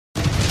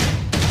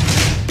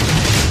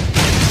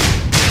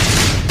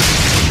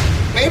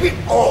baby.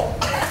 Oh.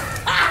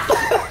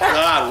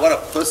 God, what a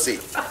pussy.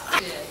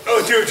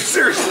 Oh, dude,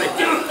 seriously.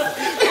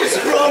 What's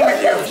wrong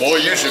with you? Boy,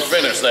 you should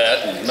finish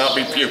that and not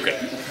be puking.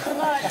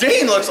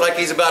 Dean looks like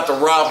he's about to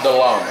rob the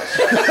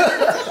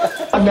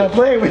llamas. I'm not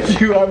playing with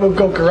you. I will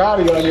go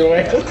karate on your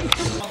way.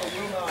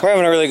 We're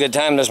having a really good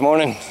time this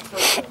morning.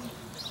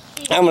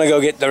 I'm gonna go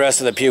get the rest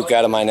of the puke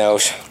out of my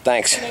nose.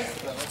 Thanks.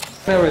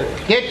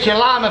 Get your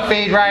llama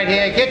feed right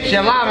here. Get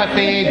your llama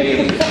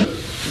feed.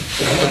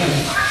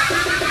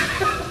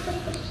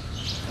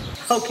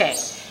 Okay,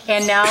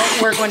 and now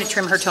we're going to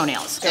trim her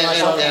toenails.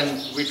 And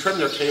we trim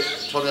their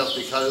toenails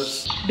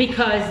because?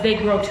 Because they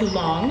grow too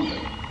long.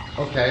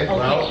 Okay,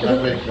 well,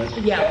 that makes sense.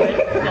 Yeah,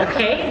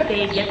 okay,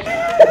 they get...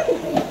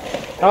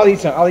 I'll eat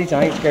some, I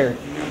ain't scared.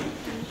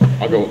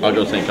 I'll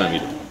go same time you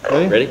do.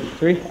 Ready? Ready?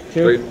 3,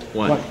 2,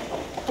 1. 1.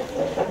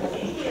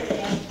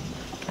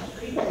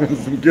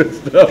 Some good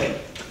stuff.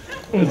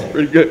 It's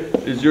pretty good.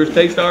 Does yours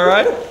taste all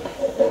right?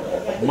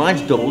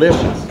 Mine's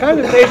delicious. Kind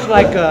of tastes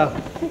like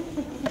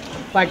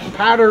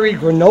powdery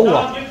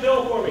granola.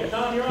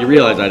 You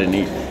realize I didn't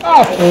eat it.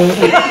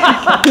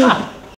 Oh.